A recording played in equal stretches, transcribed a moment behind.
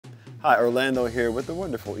Hi, Orlando here with the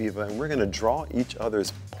wonderful Eva, and we're going to draw each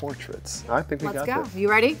other's portraits. I think we got this. Let's go. You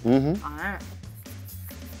ready? Mm-hmm. All right.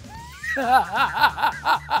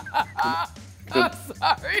 I'm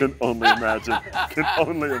sorry. Can only imagine. Can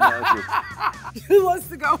only imagine. Who wants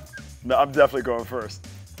to go? No, I'm definitely going first.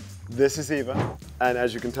 This is Eva, and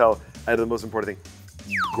as you can tell, I did the most important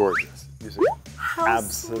thing. Gorgeous. You see? How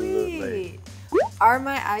absolutely. Sweet. Are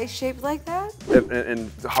my eyes shaped like that? In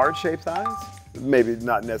heart-shaped eyes? Maybe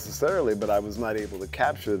not necessarily, but I was not able to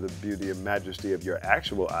capture the beauty and majesty of your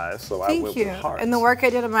actual eyes, so I went with hearts. And the work I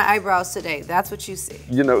did on my eyebrows today, that's what you see.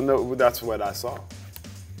 You know, no, that's what I saw.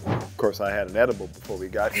 Of course, I had an edible before we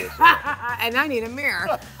got here. So. And I need a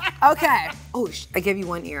mirror. Okay. Oh, I gave you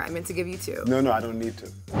one ear. I meant to give you two. No, I don't need to.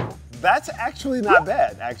 That's actually not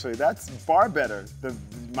bad. Actually, that's far better than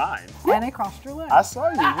mine. And I crossed your leg. I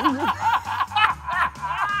saw you.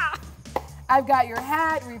 I've got your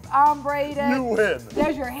hat, we've ombre'd it. You win.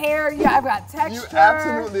 There's your hair. Yeah, I've got texture. You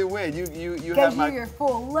absolutely win. You have my. Your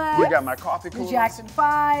full leg. You got my coffee cooler. Jackson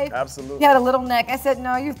 5. Absolutely. You had a little neck. I said,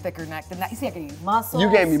 no, you're thicker neck than that. You see, I gave you muscles.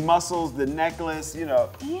 You gave me muscles, the necklace, you know.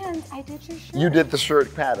 And I did your shirt. You did the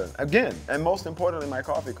shirt pattern again, and most importantly, my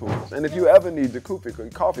coffee coolers. And if you ever need the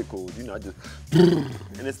coffee cooled, you know, I just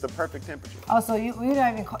and it's the perfect temperature. Oh, so we're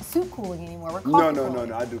not even soup cooling anymore. We're coffee cooling.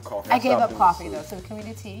 No. I do coffee. I gave up coffee though. So can we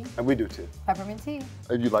do tea? And we do tea. Peppermint tea.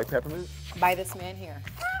 You like peppermint? By this man here.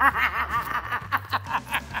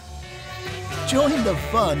 Join the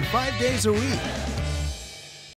fun 5 days a week.